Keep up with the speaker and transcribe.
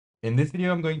In this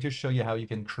video, I'm going to show you how you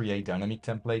can create dynamic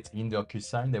templates in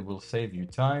DocuSign that will save you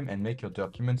time and make your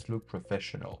documents look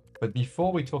professional. But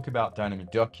before we talk about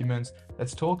dynamic documents,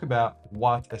 let's talk about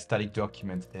what a static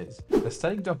document is. A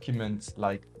static document,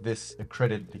 like this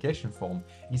accredited application form,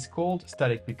 is called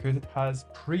static because it has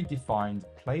predefined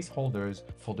placeholders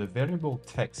for the variable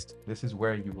text. This is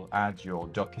where you will add your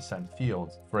DocuSign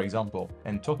fields, for example.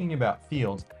 And talking about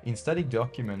fields, in static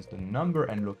documents, the number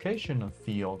and location of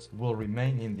fields will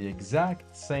remain in the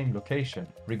exact same location,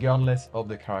 regardless of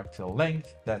the character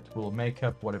length that will make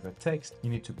up whatever text you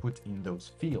need to put in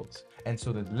those fields. And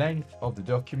so the length of the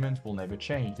document will never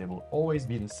change. There will always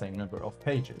be the same number of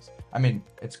pages. I mean,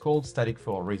 it's called static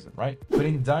for a reason, right? But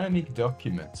in dynamic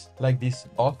documents, like this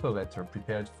offer letter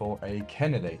prepared for a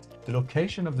candidate, the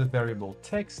location of the variable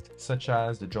text, such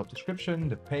as the job description,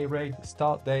 the pay rate, the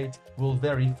start date, will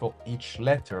vary for each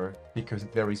letter because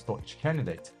it varies for each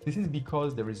candidate. This is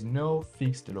because there is no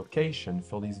fixed location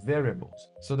for these variables.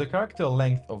 So the character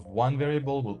length of one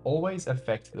variable will always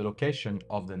affect the location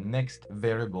of the next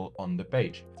variable on the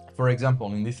page. For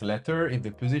example, in this letter, if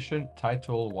the position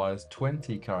title was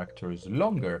 20 characters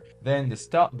longer, then the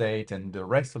start date and the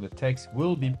rest of the text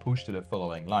will be pushed to the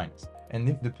following lines. And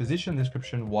if the position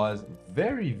description was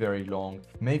very, very long,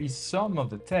 maybe some of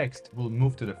the text will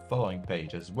move to the following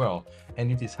page as well.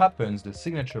 And if this happens, the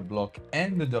signature block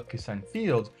and the DocuSign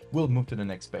field will move to the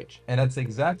next page. And that's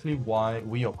exactly why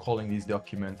we are calling this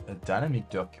document a dynamic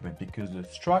document, because the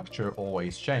structure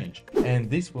always changes. And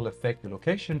this will affect the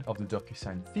location of the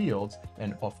DocuSign fields,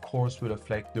 and of course will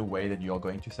affect the way that you're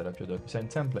going to set up your DocuSign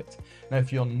template. Now,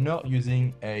 if you're not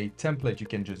using a template, you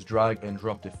can just drag and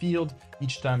drop the field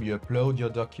each time you upload your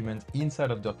document inside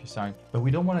of DocuSign, but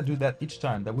we don't want to do that each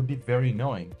time. That would be very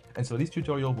annoying. And so this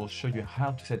tutorial will show you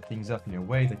how to set things up in a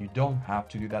way that you don't have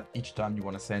to do that each time you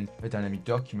want to send a dynamic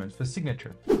document for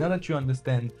signature. Now that you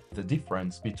understand the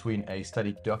difference between a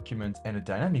static document and a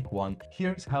dynamic one,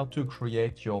 here's how to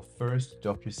create your first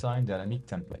DocuSign dynamic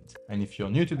template. And if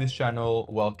you're new to this channel,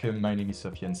 welcome. My name is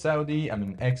Sofian Saudi. I'm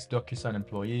an ex-DocuSign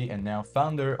employee and now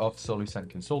founder of Solusign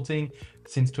Consulting.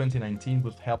 Since 2019,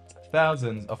 we've helped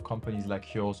thousands of companies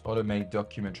like yours automate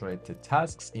document-related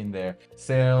tasks in their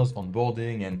sales,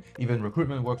 onboarding, and even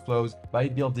recruitment workflows by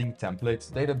building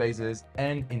templates, databases,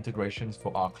 and integrations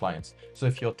for our clients. So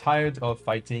if you're tired of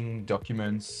fighting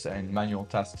documents and manual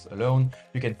tasks alone,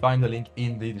 you can find the link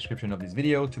in the description of this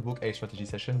video to book a strategy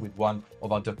session with one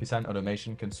of our DocuSign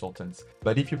automation consultants.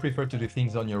 But if you prefer to do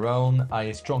things on your own,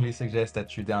 I strongly suggest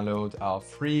that you download our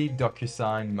free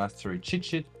DocuSign Mastery Cheat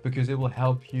Sheet because it will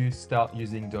help you start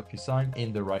using DocuSign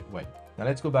in the right way. Now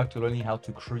let's go back to learning how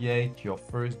to create your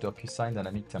first DocuSign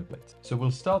dynamic template. So we'll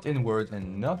start in Word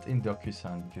and not in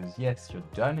DocuSign because yes, your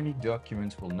dynamic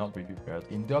documents will not be prepared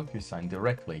in DocuSign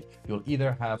directly. You'll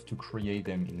either have to create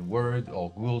them in Word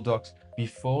or Google Docs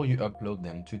before you upload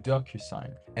them to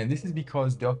DocuSign. And this is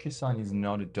because DocuSign is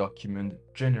not a document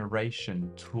generation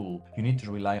tool. You need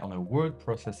to rely on a word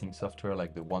processing software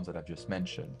like the ones that I've just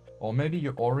mentioned. Or maybe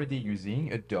you're already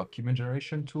using a document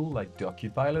generation tool like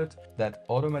DocuPilot that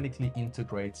automatically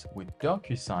integrates with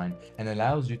DocuSign and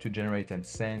allows you to generate and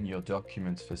send your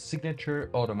documents for signature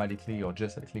automatically or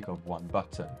just at a click of one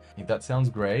button. If that sounds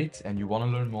great and you want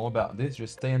to learn more about this,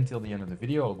 just stay until the end of the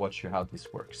video. I'll watch you how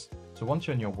this works. So once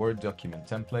you're in your Word document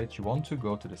template, you want to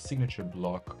go to the signature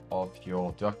block of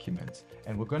your document.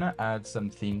 And we're going to add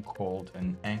something called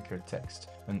an anchor text.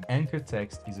 An anchor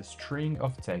text is a string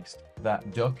of text that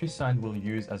DocuSign will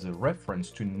use as a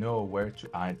reference to know where to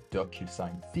add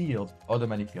DocuSign fields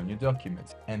automatically on your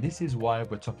document. And this is why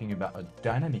we're talking about a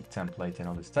dynamic template and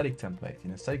not a static template.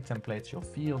 In a static template, your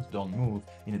fields don't move.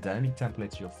 In a dynamic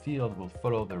template, your field will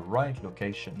follow the right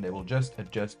location. They will just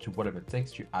adjust to whatever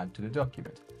text you add to the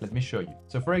document. Let me show you.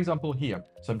 So for example here,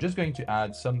 so I'm just going to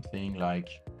add something like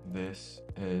this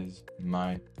is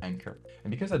my anchor.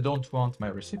 And because I don't want my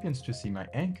recipients to see my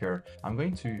anchor, I'm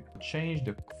going to change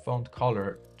the font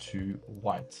color to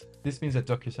white. This means that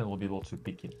DocuSign will be able to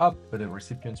pick it up, but the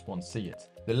recipients won't see it.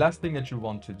 The last thing that you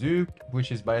want to do,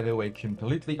 which is by the way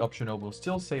completely optional, will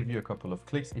still save you a couple of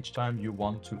clicks each time you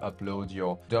want to upload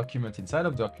your document inside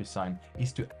of DocuSign,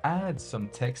 is to add some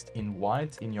text in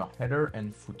white in your header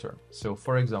and footer. So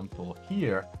for example,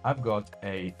 here I've got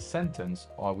a sentence,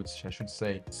 or I should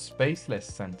say spaceless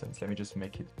sentence. Let me just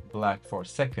make it black for a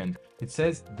second. It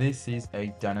says this is a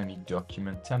dynamic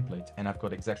document template, and I've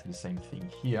got exactly the same thing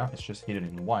here. It's just hidden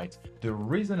in white. The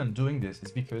reason I'm doing this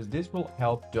is because this will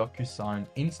help DocuSign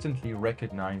instantly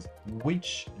recognize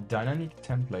which dynamic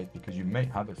template, because you may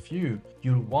have a few,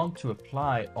 you'll want to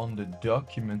apply on the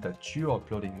document that you're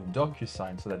uploading in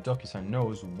DocuSign, so that DocuSign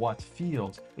knows what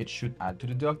fields it should add to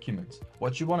the document.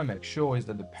 What you want to make sure is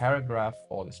that the paragraph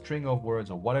or the string of words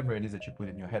or whatever it is that you put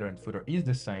in your header and footer is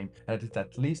the same, and that it's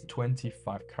at least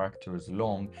 25 characters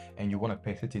long, and you want to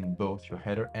paste it in both your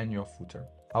header and your footer.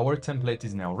 Our template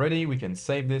is now ready. We can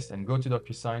save this and go to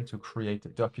DocuSign to create the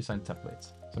DocuSign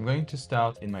templates. So I'm going to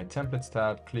start in my templates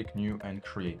tab, click new and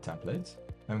create templates.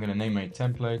 I'm going to name my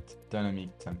template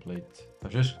dynamic template. So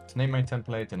just name my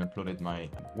template and uploaded my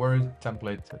Word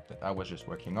template that I was just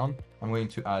working on. I'm going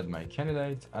to add my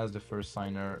candidate as the first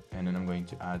signer, and then I'm going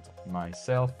to add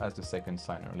myself as the second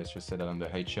signer. Let's just set that under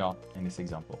HR in this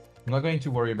example. I'm not going to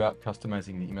worry about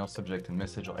customizing the email subject and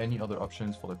message or any other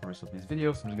options for the purpose of this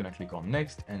video. So I'm just going to click on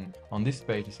next, and on this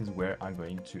page, this is where I'm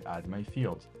going to add my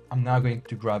fields. I'm now going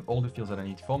to grab all the fields that I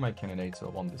need for my candidate. So I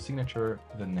want the signature,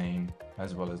 the name,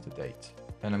 as well as the date.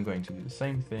 And I'm going to do the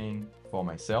same thing for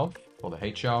myself. For the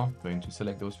HR, I'm going to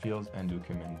select those fields and do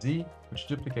Command D, which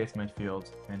duplicates my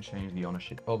fields and change the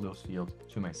ownership of those fields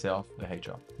to myself, the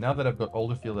HR. Now that I've got all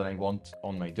the fields that I want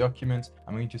on my document,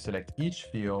 I'm going to select each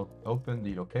field, open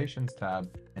the Locations tab,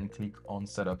 and click on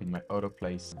Setup in my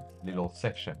Autoplace little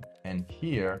section. And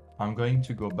here, I'm going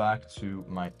to go back to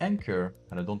my anchor,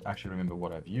 and I don't actually remember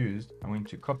what I've used. I'm going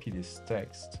to copy this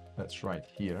text that's right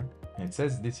here, and it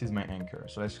says this is my anchor.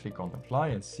 So let's click on Apply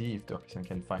and see if DocuSign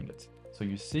can find it. So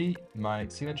you see my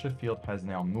signature field has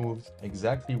now moved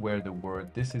exactly where the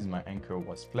word "this is my anchor"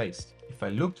 was placed. If I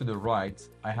look to the right,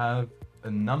 I have a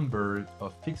number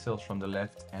of pixels from the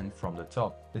left and from the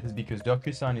top. This is because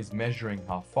DocuSign is measuring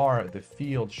how far the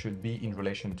field should be in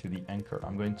relation to the anchor.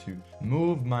 I'm going to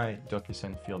move my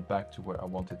DocuSign field back to where I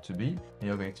want it to be, and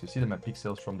you're going to see that my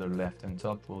pixels from the left and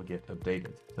top will get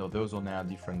updated. So those are now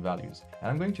different values.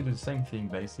 And I'm going to do the same thing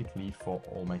basically for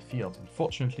all my fields.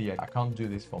 Unfortunately, I can't do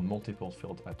this for multiple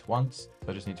fields at once,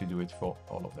 so I just need to do it for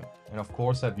all of them. And of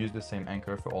course, I've used the same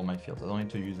anchor for all my fields. I don't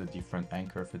need to use a different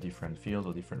anchor for different fields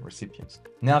or different recipients.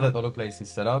 Now that Autoplace is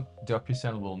set up,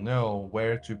 DocuSign will know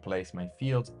where to place my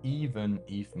fields, even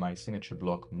if my signature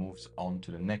block moves on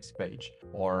to the next page,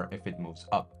 or if it moves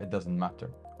up, it doesn't matter.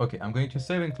 Okay, I'm going to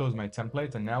save and close my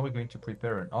template, and now we're going to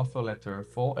prepare an offer letter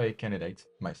for a candidate,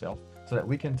 myself, so that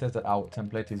we can test that our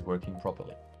template is working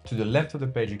properly. To the left of the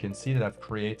page, you can see that I've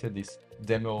created this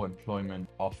demo employment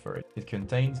offer.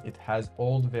 It has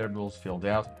all the variables filled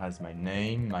out. It has my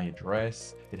name, my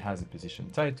address, it has a position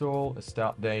title, a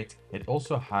start date. It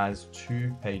also has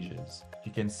 2 pages.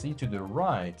 You can see to the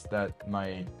right that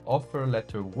my offer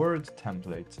letter Word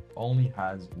template only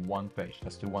has 1 page.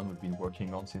 That's the one we've been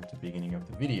working on since the beginning of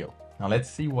the video. Now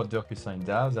let's see what DocuSign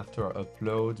does after I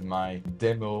upload my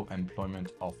demo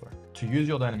employment offer. To use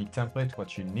your dynamic template,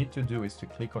 what you need to do is to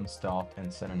click on Start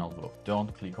and send an envelope.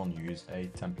 Don't click on Use a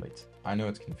template. I know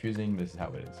it's confusing, this is how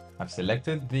it is. I've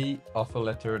selected the offer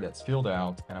letter that's filled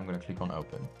out, and I'm going to click on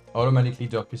Open. Automatically,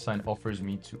 DocuSign offers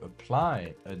me to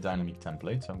apply a dynamic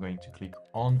template, so I'm going to click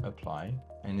on Apply,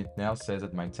 and it now says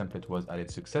that my template was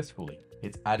added successfully.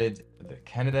 It added the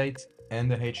candidate and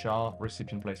the HR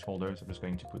recipient placeholders. I'm just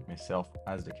going to put myself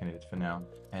as the candidate for now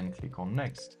and click on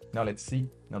Next. Now let's see.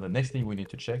 Now the next thing we need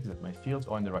to check is that my fields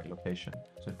are in the right location.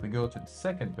 So if we go to the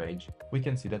second page, we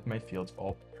can see that my fields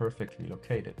are perfectly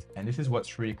located. And this is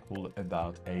what's really cool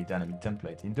about a dynamic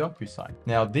template in DocuSign.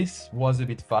 Now this was a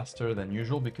bit faster than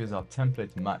usual because our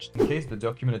template matched. In case the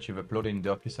document that you've uploaded in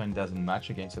DocuSign doesn't match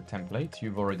against a template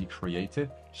you've already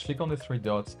created, just click on the 3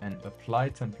 dots and apply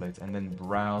template, and then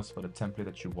browse for the template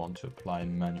that you want to apply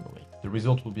manually. The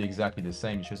result will be exactly the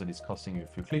same, it's just that it's costing you a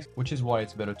few clicks, which is why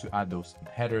it's better to add those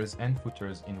headers and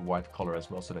footers in white color as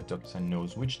well, so that DocuSign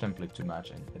knows which template to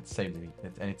match, and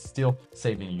it's still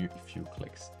saving you a few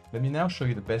clicks. Let me now show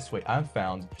you the best way I've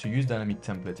found to use dynamic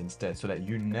template instead, so that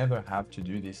you never have to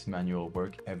do this manual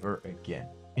work ever again.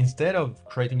 Instead of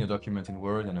creating a document in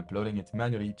Word and uploading it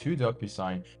manually to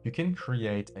DocuSign, you can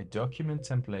create a document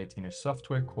template in a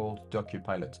software called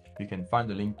DocuPilot. You can find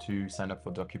the link to sign up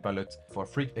for DocuPilot for a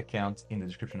free account in the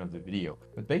description of the video.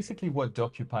 But basically what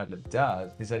DocuPilot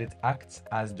does is that it acts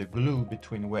as the glue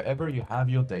between wherever you have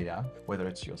your data, whether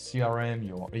it's your CRM,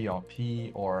 your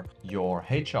ERP, or your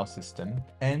HR system,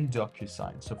 and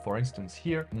DocuSign. So for instance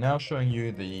here, I'm now showing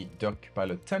you the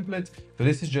DocuPilot template. So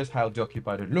this is just how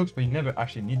DocuPilot looks, but you never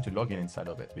actually actually need to log in inside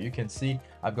of it. But you can see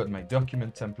I've got my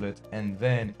document template, and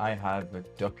then I have a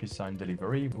DocuSign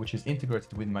delivery, which is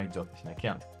integrated with my DocuSign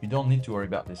account. You don't need to worry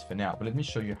about this for now, but let me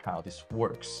show you how this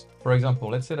works. For example,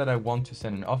 let's say that I want to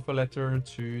send an offer letter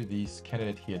to this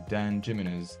candidate here, Dan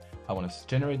Jimenez. I want to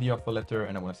generate the offer letter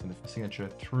and I want to send the signature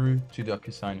through to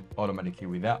DocuSign automatically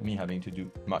without me having to do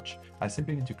much. I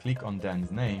simply need to click on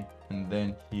Dan's name and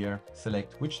then here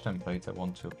select which template I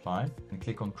want to apply and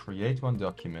click on create one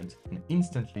document, and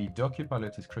instantly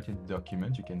DocuPilot has created the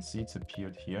document. You can see it's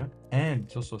appeared here, and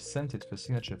it's also sent it for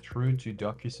signature through to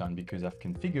DocuSign because I've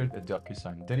configured a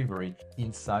DocuSign delivery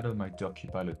inside of my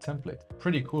DocuPilot template.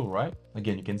 Pretty cool, right?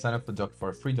 Again, you can sign up for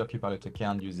a free DocuPilot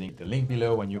account using the link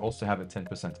below, and you also have a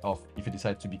 10% off if you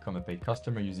decide to become a paid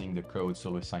customer using the code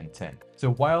Solusign10.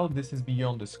 So while this is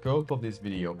beyond the scope of this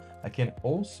video, I can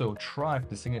also track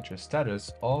the signature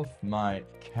status of my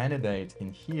candidate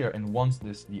in here, and once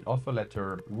the offer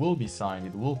letter will be signed,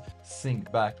 it will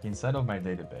sync back inside of my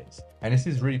database. And this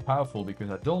is really powerful because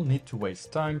I don't need to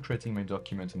waste time creating my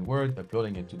document in Word,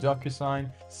 uploading it to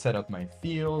DocuSign, set up my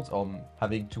fields, or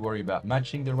having to worry about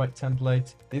matching the right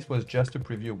template. This was just a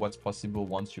preview of what's possible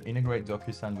once you integrate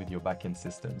DocuSign with your backend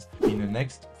systems. In the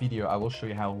next video, I will show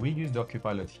you how we use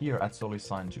DocuPilot here at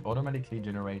Solusign to automatically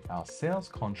generate our sales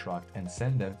contract and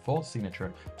send them for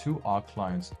signature to our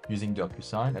clients using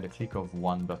DocuSign at a click of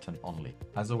one button only.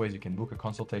 As always, you can book a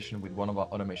consultation with one of our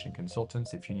automation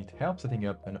consultants if you need help setting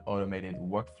up an automated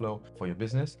workflow for your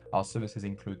business. Our services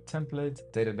include templates,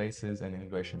 databases, and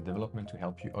integration development to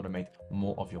help you automate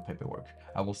more of your paperwork.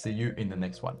 I will see you in the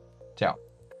next one. Ciao.